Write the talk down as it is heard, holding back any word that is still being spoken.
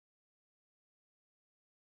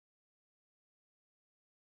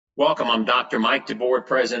Welcome, I'm Dr. Mike DeBoer,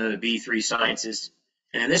 president of B3 Sciences.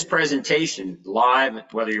 And in this presentation, live,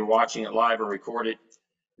 whether you're watching it live or recorded,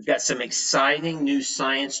 we've got some exciting new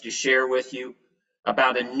science to share with you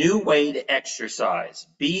about a new way to exercise,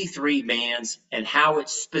 B3 bands, and how it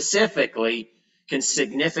specifically can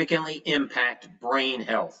significantly impact brain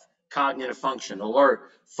health, cognitive function, alert,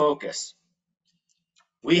 focus.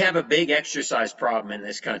 We have a big exercise problem in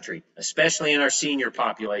this country, especially in our senior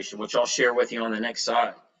population, which I'll share with you on the next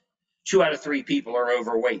slide. 2 out of 3 people are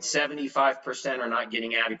overweight. 75% are not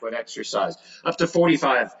getting adequate exercise. Up to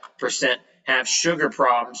 45% have sugar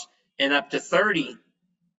problems, and up to 35%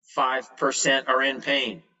 are in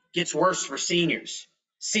pain. Gets worse for seniors.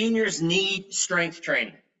 Seniors need strength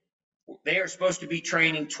training. They are supposed to be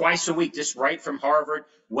training twice a week. This right from Harvard,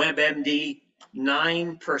 WebMD,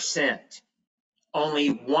 9%. Only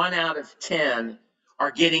 1 out of 10 are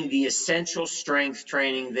getting the essential strength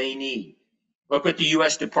training they need. Look what the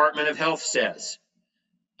U.S. Department of Health says.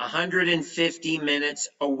 150 minutes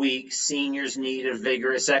a week seniors need of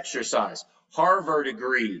vigorous exercise. Harvard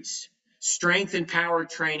agrees. Strength and power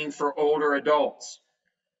training for older adults.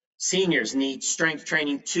 Seniors need strength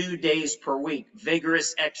training 2 days per week.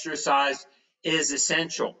 Vigorous exercise is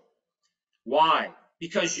essential. Why?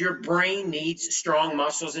 Because your brain needs strong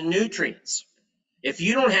muscles and nutrients. If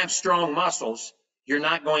you don't have strong muscles, you're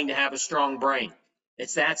not going to have a strong brain.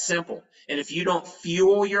 It's that simple. And if you don't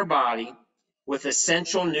fuel your body with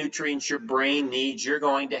essential nutrients your brain needs, you're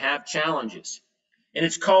going to have challenges. And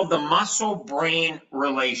it's called the muscle-brain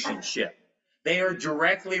relationship. They are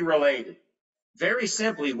directly related. Very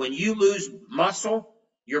simply, when you lose muscle,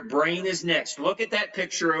 your brain is next. Look at that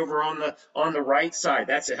picture over on the right side.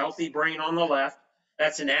 That's a healthy brain on the left.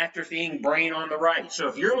 That's an atrophying brain on the right. So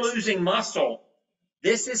if you're losing muscle,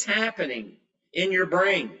 this is happening in your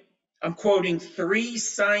brain. I'm quoting 3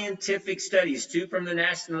 scientific studies, 2 from the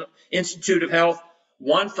National Institute of Health,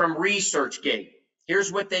 1 from ResearchGate.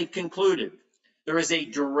 Here's what they've concluded. There is a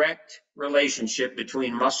direct relationship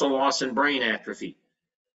between muscle loss and brain atrophy.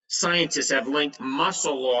 Scientists have linked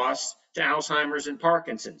muscle loss to Alzheimer's and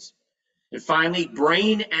Parkinson's. And finally,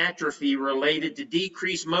 brain atrophy related to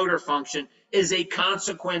decreased motor function is a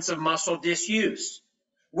consequence of muscle disuse.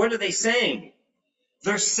 What are they saying?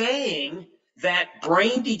 They're saying that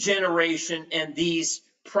brain degeneration and these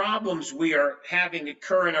problems we are having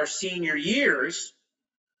occur in our senior years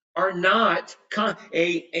are not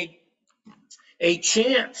a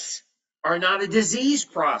chance, are not a disease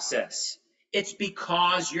process. It's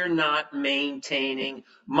because you're not maintaining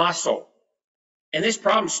muscle. And this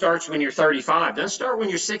problem starts when you're 35. Doesn't start when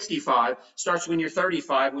you're 65. Starts when you're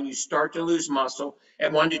 35, when you start to lose muscle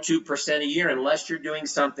at 1 to 2% a year, unless you're doing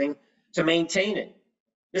something to maintain it.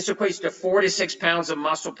 This equates to 4 to 6 pounds of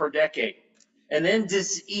muscle per decade. And then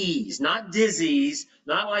disease, not disease,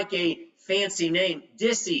 not like a fancy name,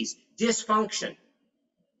 disease, dysfunction.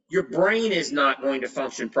 Your brain is not going to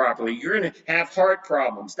function properly. You're going to have heart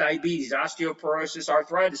problems, diabetes, osteoporosis,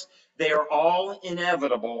 arthritis. They are all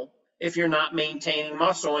inevitable if you're not maintaining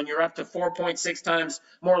muscle, and you're up to 4.6 times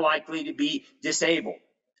more likely to be disabled.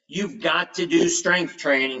 You've got to do strength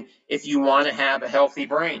training if you want to have a healthy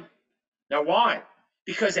brain. Now, why?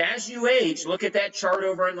 Because as you age, look at that chart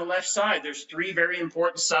over on the left side. There's 3 very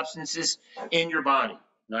important substances in your body: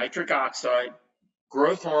 nitric oxide,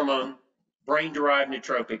 growth hormone, brain-derived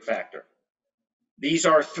neurotrophic factor. These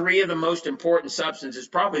are 3 of the most important substances,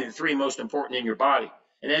 probably the 3 most important in your body.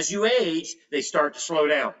 And as you age, they start to slow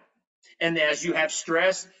down. And as you have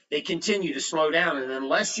stress, they continue to slow down. And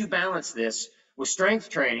unless you balance this with strength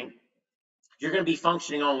training, you're going to be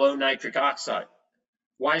functioning on low nitric oxide.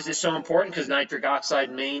 Why is this so important? Because nitric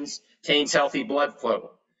oxide maintains healthy blood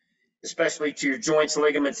flow, especially to your joints,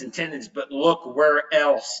 ligaments, and tendons. But look where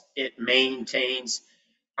else it maintains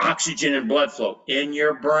oxygen and blood flow: in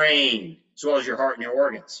your brain, as well as your heart and your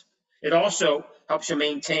organs. It also helps you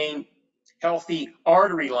maintain healthy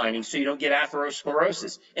artery lining so you don't get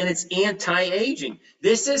atherosclerosis. And it's anti-aging.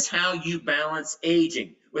 This is how you balance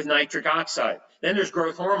aging, with nitric oxide. Then there's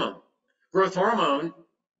growth hormone. Growth hormone,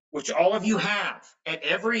 which all of you have at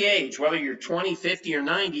every age, whether you're 20, 50, or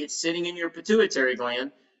 90, it's sitting in your pituitary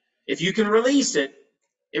gland. If you can release it,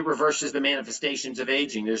 it reverses the manifestations of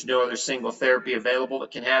aging. There's no other single therapy available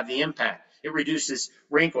that can have the impact. It reduces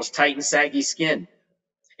wrinkles, tightens saggy skin,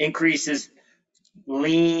 increases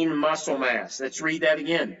lean muscle mass. Let's read that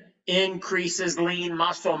again. Increases lean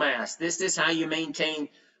muscle mass. This is how you maintain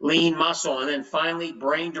lean muscle. And then finally,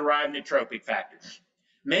 brain-derived neurotrophic factors.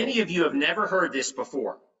 Many of you have never heard this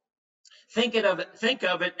before. Think of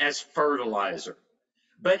it as fertilizer,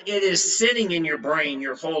 but it is sitting in your brain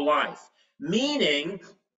your whole life, meaning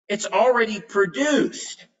it's already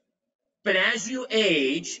produced. But as you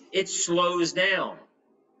age, it slows down.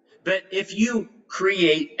 But if you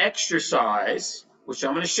create exercise, which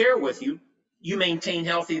I'm going to share with you, you maintain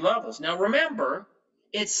healthy levels. Now remember,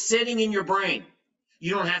 it's sitting in your brain.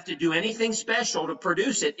 You don't have to do anything special to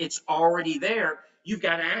produce it. It's already there. You've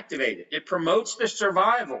got to activate it. It promotes the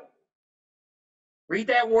survival. Read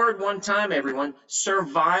that word one time, everyone.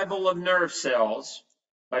 Survival of nerve cells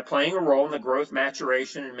by playing a role in the growth,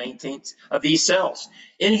 maturation, and maintenance of these cells.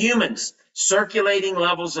 In humans, circulating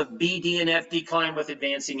levels of BDNF decline with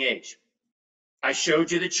advancing age. I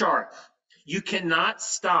showed you the chart. You cannot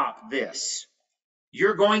stop this.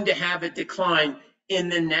 You're going to have a decline in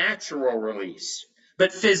the natural release,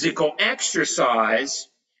 but physical exercise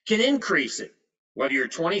can increase it. Whether you're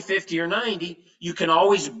 20, 50, or 90, you can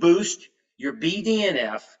always boost your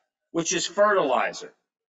BDNF, which is fertilizer,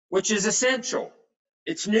 which is essential.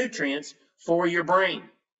 It's nutrients for your brain.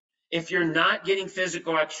 If you're not getting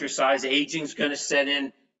physical exercise, aging is going to set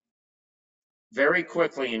in very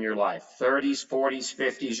quickly in your life. 30s, 40s,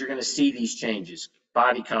 50s, you're going to see these changes.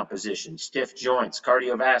 Body composition, stiff joints,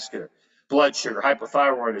 cardiovascular, blood sugar,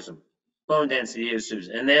 hypothyroidism, bone density issues,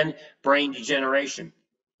 and then brain degeneration.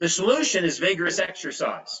 The solution is vigorous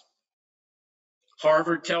exercise.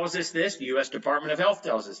 Harvard tells us this, the U.S. Department of Health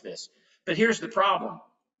tells us this. But here's the problem.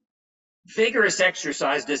 Vigorous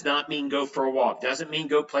exercise does not mean go for a walk, doesn't mean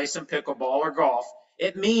go play some pickleball or golf.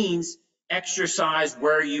 It means exercise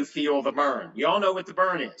where you feel the burn. You all know what the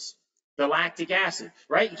burn is. The lactic acid,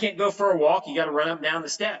 right? You can't go for a walk. You got to run up and down the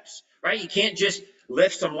steps, right? You can't just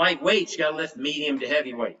lift some light weights. You got to lift medium to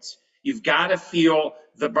heavy weights. You've got to feel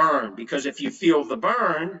the burn, because if you feel the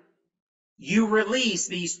burn, you release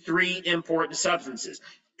these three important substances.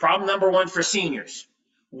 Problem number one for seniors.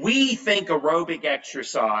 We think aerobic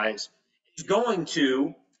exercise is going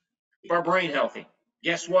to keep our brain healthy.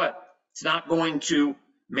 Guess what? It's not going to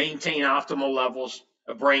maintain optimal levels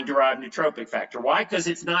of brain-derived nootropic factor. Why? Because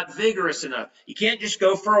it's not vigorous enough. You can't just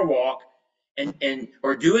go for a walk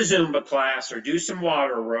or do a Zumba class or do some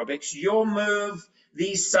water aerobics. You'll move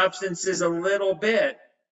these substances a little bit,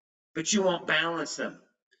 but you won't balance them.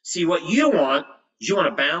 See, what you want is you want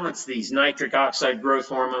to balance these nitric oxide, growth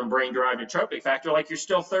hormone, brain-derived nootropic factor like you're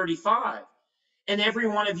still 35. And every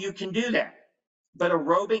one of you can do that. But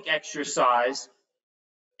aerobic exercise,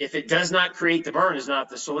 if it does not create the burn, is not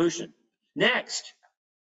the solution. Next,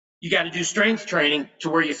 you got to do strength training to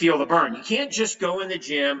where you feel the burn. You can't just go in the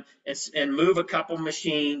gym and move a couple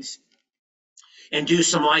machines and do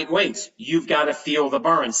some light weights. You've got to feel the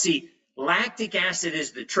burn. See, lactic acid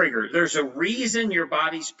is the trigger. There's a reason your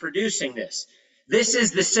body's producing this. This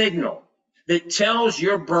is the signal that tells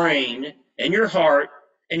your brain and your heart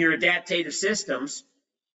and your adaptive systems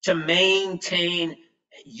to maintain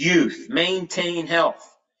youth, maintain health,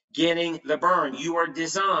 getting the burn. You are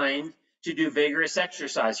designed to do vigorous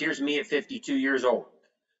exercise. Here's me at 52 years old.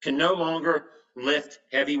 Can no longer lift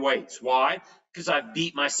heavy weights. Why? Because I've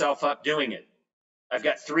beat myself up doing it. I've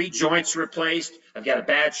got 3 joints replaced. I've got a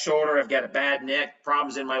bad shoulder. I've got a bad neck,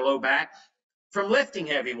 problems in my low back from lifting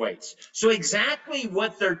heavy weights. So exactly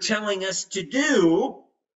what they're telling us to do,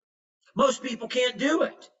 most people can't do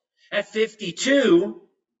it. At 52,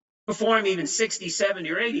 before I'm even 60, 70,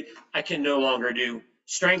 or 80, I can no longer do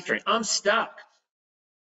strength training. I'm stuck.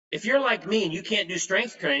 If you're like me and you can't do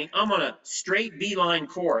strength training, I'm on a straight beeline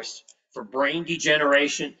course for brain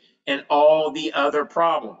degeneration and all the other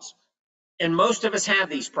problems. And most of us have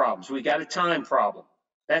these problems. We got a time problem.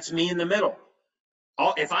 That's me in the middle.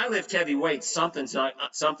 If I lift heavy weights, something's going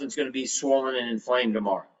to be swollen and inflamed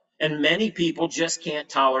tomorrow. And many people just can't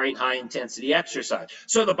tolerate high intensity exercise.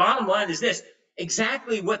 So the bottom line is this,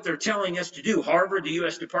 exactly what they're telling us to do, Harvard, the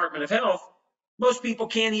U.S. Department of Health, most people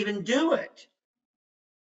can't even do it.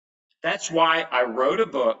 That's why I wrote a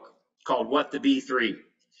book called What the B3.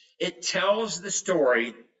 It tells the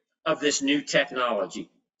story of this new technology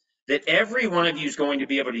that every one of you is going to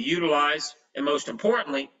be able to utilize, and most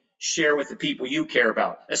importantly, share with the people you care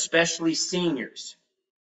about, especially seniors.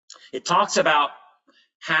 It talks about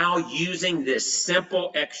how using this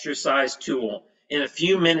simple exercise tool in a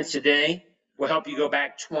few minutes a day will help you go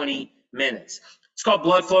back 20 minutes. It's called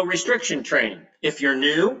blood flow restriction training. If you're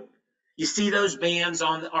new, you see those bands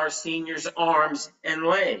on our seniors' arms and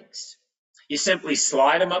legs. You simply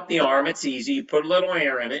slide them up the arm. It's easy. You put a little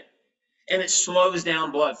air in it, and it slows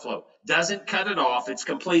down blood flow. Doesn't cut it off. It's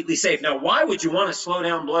completely safe. Now, why would you want to slow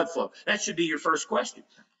down blood flow? That should be your first question.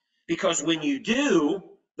 Because when you do,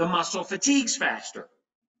 the muscle fatigues faster.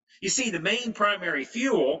 You see, the main primary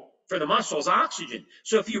fuel for the muscle is oxygen.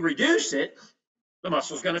 So if you reduce it, the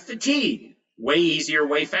muscle's going to fatigue. Way easier,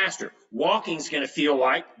 way faster. Walking is going to feel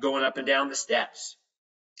like going up and down the steps.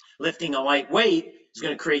 Lifting a light weight is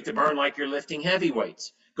going to create the burn like you're lifting heavy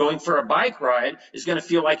weights. Going for a bike ride is going to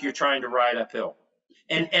feel like you're trying to ride uphill.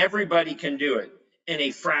 And everybody can do it in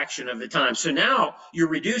a fraction of the time. So now you're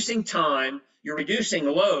reducing time, you're reducing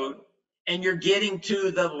load, and you're getting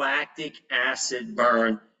to the lactic acid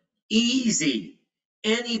burn easy.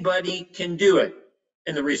 Anybody can do it.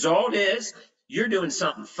 And the result is you're doing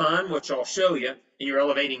something fun, which I'll show you, and you're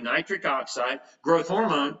elevating nitric oxide, growth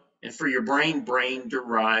hormone, and for your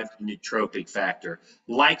brain-derived nootropic factor,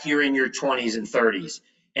 like you're in your 20s and 30s,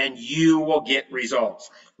 and you will get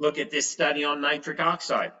results. Look at this study on nitric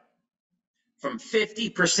oxide. From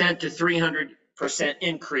 50% to 300%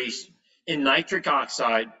 increase in nitric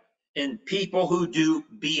oxide in people who do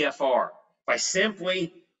BFR by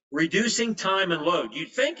simply reducing time and load.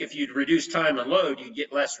 You'd think if you'd reduce time and load, you'd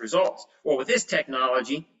get less results. Well, with this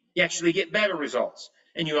technology, you actually get better results,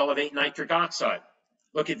 and you elevate nitric oxide.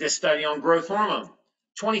 Look at this study on growth hormone,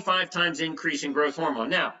 25 times increase in growth hormone.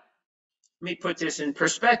 Now, let me put this in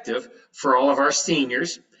perspective for all of our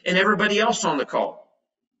seniors and everybody else on the call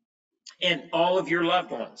and all of your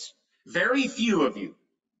loved ones. Very few of you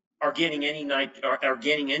are getting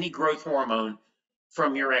any growth hormone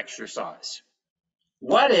from your exercise.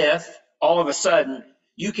 What if all of a sudden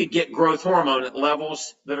you could get growth hormone at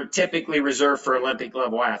levels that are typically reserved for Olympic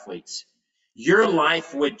level athletes? Your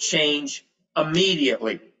life would change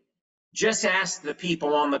immediately. Just ask the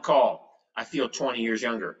people on the call. I feel 20 years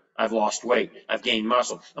younger. I've lost weight. I've gained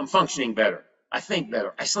muscle. I'm functioning better. I think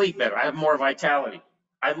better. I sleep better. I have more vitality.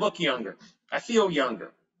 I look younger. I feel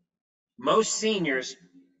younger. Most seniors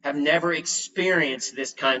have never experienced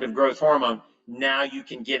this kind of growth hormone. Now you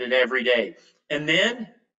can get it every day. And then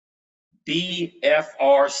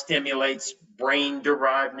BFR stimulates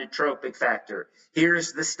brain-derived nootropic factor.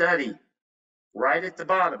 Here's the study right at the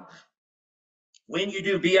bottom. When you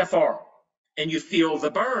do BFR and you feel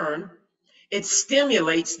the burn, it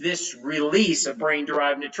stimulates this release of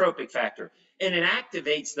brain-derived nootropic factor, and it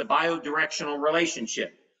activates the biodirectional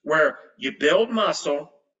relationship where you build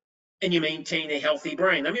muscle and you maintain a healthy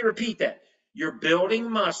brain. Let me repeat that. You're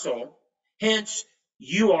building muscle, hence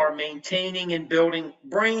you are maintaining and building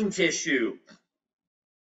brain tissue.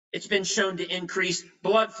 It's been shown to increase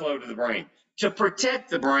blood flow to the brain, to protect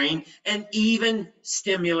the brain, and even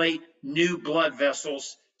stimulate new blood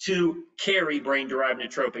vessels to carry brain-derived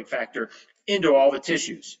nootropic factor into all the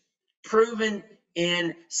tissues. Proven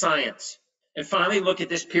in science. And finally, look at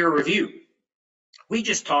this peer review. We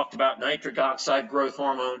just talked about nitric oxide, growth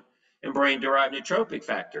hormone, and brain-derived nootropic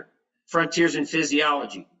factor. Frontiers in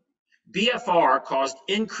Physiology. BFR caused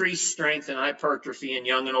increased strength and hypertrophy in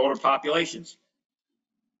young and older populations.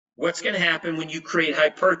 What's going to happen when you create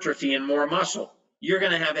hypertrophy and more muscle? You're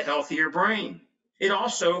going to have a healthier brain. It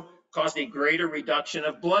also caused a greater reduction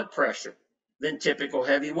of blood pressure than typical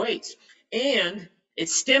heavy weights. And it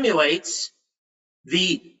stimulates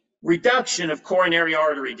the reduction of coronary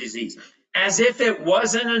artery disease. As if it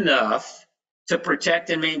wasn't enough to protect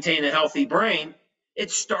and maintain a healthy brain, it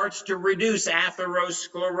starts to reduce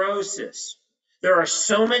atherosclerosis. There are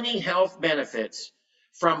so many health benefits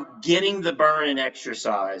from getting the burn in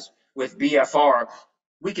exercise with BFR.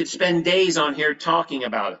 We could spend days on here talking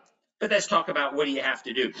about it. But let's talk about what do you have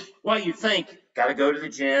to do. Well, you think, got to go to the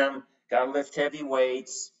gym, got to lift heavy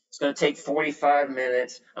weights. It's going to take 45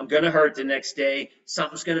 minutes. I'm going to hurt the next day.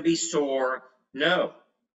 Something's going to be sore. No.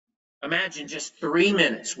 Imagine just 3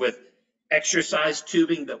 minutes with exercise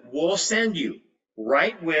tubing that we'll send you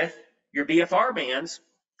right with your BFR bands,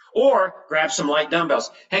 or grab some light dumbbells.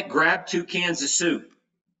 Heck, grab 2 cans of soup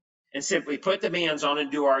and simply put the bands on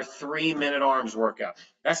and do our 3-minute arms workout.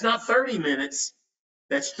 That's not 30 minutes.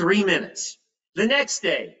 That's 3 minutes. The next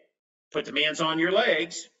day, put the bands on your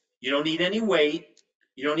legs. You don't need any weight.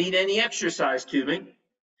 You don't need any exercise tubing.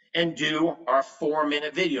 And do our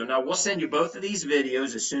 4-minute video. Now, we'll send you both of these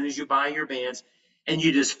videos as soon as you buy your bands, and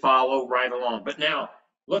you just follow right along. But now,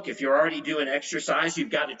 look, if you're already doing exercise, you've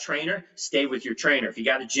got a trainer, stay with your trainer. If you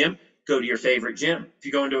got a gym, go to your favorite gym. If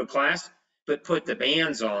you go into a class, but put the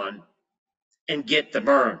bands on and get the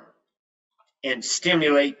burn and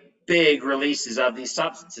stimulate big releases of these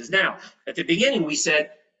substances. Now, at the beginning, we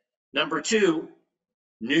said, number 2,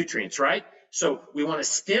 nutrients, right? So we want to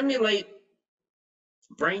stimulate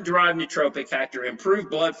brain-derived nootropic factor, improve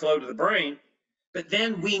blood flow to the brain, but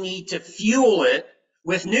then we need to fuel it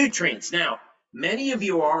with nutrients. Now, many of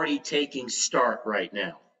you are already taking Start right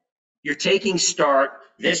now. You're taking Start,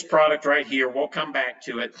 this product right here, we'll come back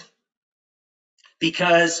to it,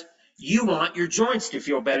 because you want your joints to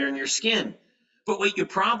feel better in your skin. But what you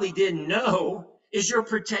probably didn't know is you're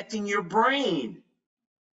protecting your brain.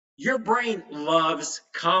 Your brain loves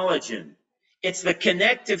collagen. It's the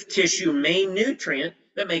connective tissue main nutrient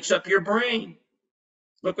that makes up your brain.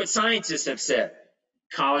 Look what scientists have said.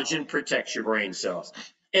 Collagen protects your brain cells,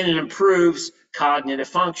 and it improves cognitive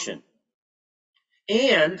function.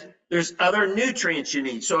 And there's other nutrients you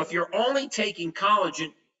need. So if you're only taking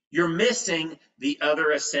collagen, you're missing the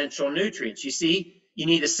other essential nutrients. You see, you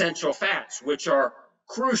need essential fats, which are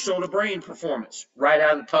crucial to brain performance, right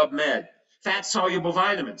out of PubMed. Fat-soluble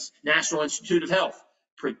vitamins, National Institute of Health,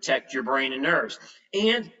 protect your brain and nerves.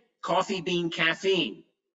 And coffee bean caffeine,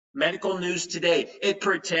 medical news today, it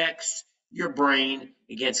protects your brain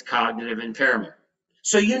against cognitive impairment.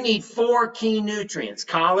 So you need 4 key nutrients: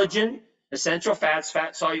 collagen, essential fats,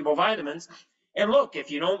 fat-soluble vitamins. And look, if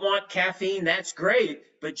you don't want caffeine, that's great,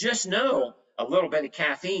 but just know a little bit of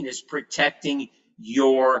caffeine is protecting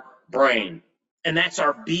your brain. And that's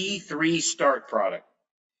our B3 Start product.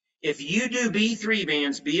 If you do B3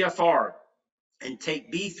 bands, BFR, and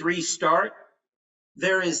take B3 Start,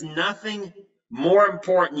 there is nothing more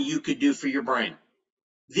important you could do for your brain.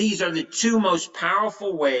 These are the 2 most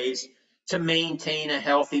powerful ways to maintain a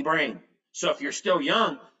healthy brain. So if you're still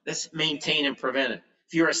young, let's maintain and prevent it.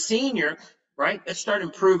 If you're a senior, right, let's start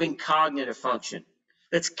improving cognitive function.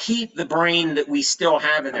 Let's keep the brain that we still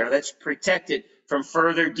have in there. Let's protect it from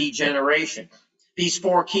further degeneration. These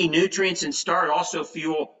 4 key nutrients in Start also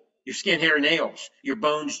fuel your skin, hair, nails, your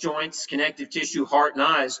bones, joints, connective tissue, heart, and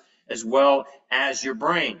eyes, as well as your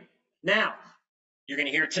brain. Now, you're going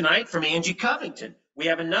to hear tonight from Angie Covington. We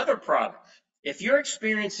have another product. If you're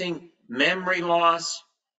experiencing memory loss,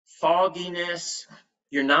 fogginess,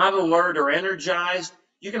 you're not alert or energized,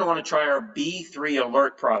 you're going to want to try our B3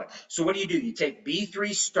 Alert product. So what do? You take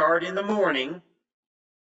B3 Start in the morning,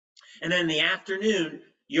 and then in the afternoon,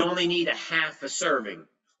 you only need a half a serving.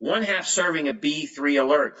 1/2 serving of B3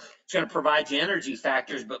 Alert. It's going to provide you energy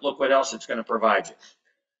factors, but look what else it's going to provide you.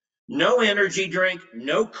 No energy drink,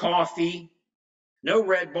 no coffee, no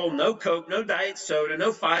Red Bull, no Coke, no diet soda,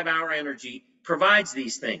 no 5-hour energy provides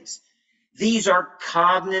these things. These are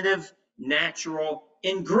cognitive, natural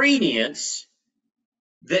ingredients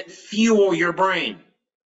that fuel your brain.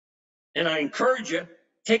 And I encourage you,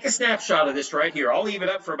 take a snapshot of this right here. I'll leave it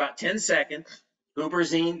up for about 10 seconds.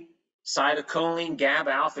 Huperzine, cytocholine,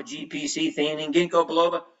 GABA, alpha, GPC, theanine, ginkgo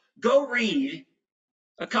biloba. Go read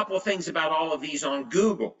a couple of things about all of these on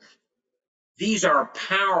Google. These are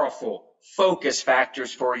powerful focus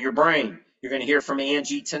factors for your brain. You're going to hear from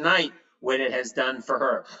Angie tonight what it has done for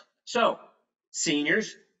her. So,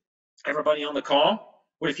 seniors, everybody on the call,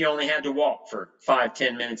 what if you only had to walk for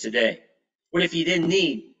 5-10 minutes a day? What if you didn't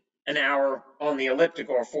need an hour on the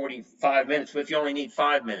elliptical or 45 minutes? What if you only need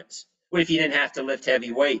 5 minutes? What if you didn't have to lift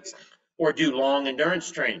heavy weights or do long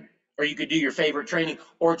endurance training? Or you could do your favorite training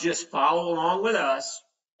or just follow along with us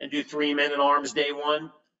and do 3-minute arms day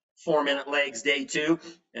 1, 4-minute legs day 2,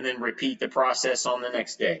 and then repeat the process on the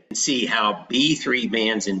next day. And see how B3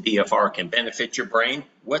 bands and BFR can benefit your brain.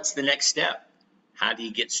 What's the next step? How do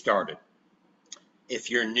you get started? If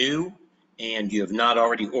you're new and you have not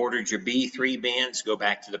already ordered your B3 bands, go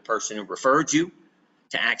back to the person who referred you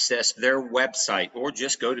to access their website, or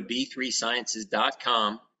just go to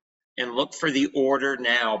b3sciences.com and look for the Order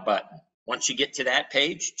Now button. Once you get to that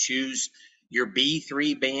page, choose your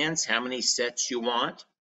B3 bands, how many sets you want,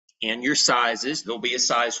 and your sizes. There'll be a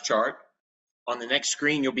size chart. On the next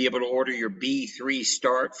screen, you'll be able to order your B3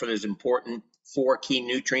 Start for those important 4 key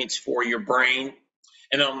nutrients for your brain.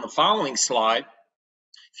 And on the following slide,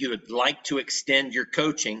 if you would like to extend your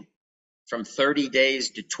coaching from 30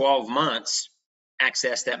 days to 12 months,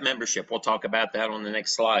 access that membership. We'll talk about that on the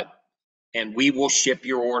next slide. And we will ship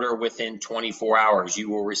your order within 24 hours. You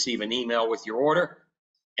will receive an email with your order,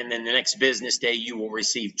 and then the next business day, you will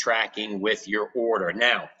receive tracking with your order.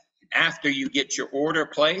 Now, after you get your order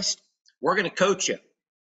placed, we're going to coach you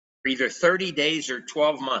for either 30 days or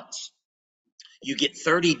 12 months. You get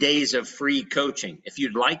 30 days of free coaching. If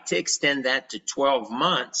you'd like to extend that to 12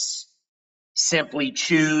 months, simply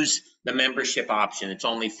choose the membership option. It's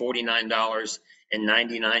only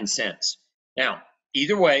 $49.99. Now,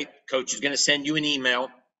 either way, coach is going to send you an email.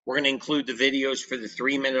 We're going to include the videos for the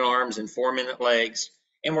 3-minute arms and 4-minute legs,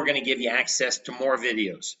 and we're going to give you access to more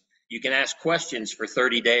videos. You can ask questions for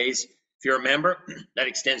 30 days. If you're a member, that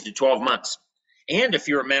extends to 12 months. And if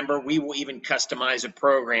you're a member, we will even customize a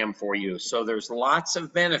program for you. So there's lots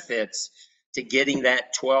of benefits to getting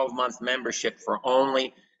that 12-month membership for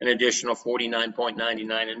only an additional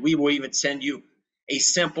 $49.99. And we will even send you a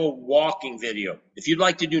simple walking video. If you'd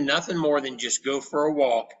like to do nothing more than just go for a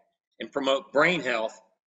walk and promote brain health,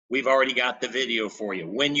 we've already got the video for you.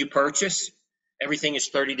 When you purchase, everything is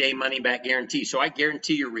 30-day money-back guarantee. So I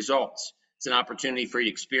guarantee your results. It's an opportunity for you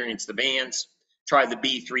to experience the bands, Try the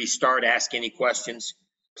B3 Start, ask any questions.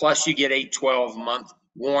 Plus, you get a 12-month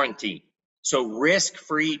warranty. So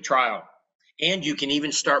risk-free trial. And you can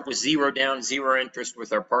even start with zero down, zero interest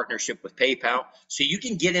with our partnership with PayPal. So you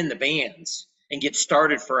can get in the bands and get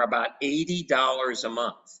started for about $80 a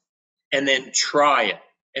month and then try it.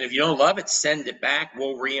 And if you don't love it, send it back.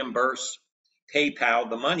 We'll reimburse PayPal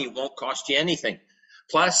the money. It won't cost you anything.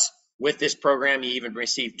 Plus, with this program, you even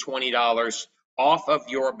receive $20 off of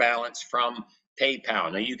your balance from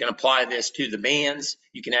PayPal. Now, you can apply this to the bands.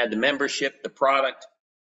 You can add the membership, the product,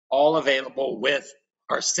 all available with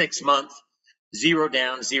our 6-month zero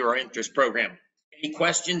down, zero interest program. Any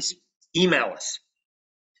questions? Email us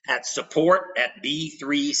at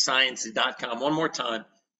support@b3sciences.com. One more time.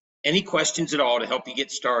 Any questions at all to help you get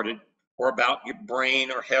started, or about your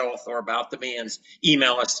brain or health or about the bands,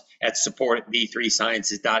 email us at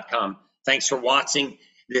support@b3sciences.com. Thanks for watching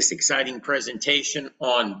this exciting presentation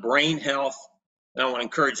on brain health. And I want to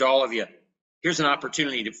encourage all of you, here's an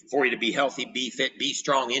opportunity for you to be healthy, be fit, be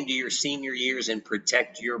strong into your senior years and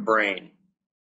protect your brain.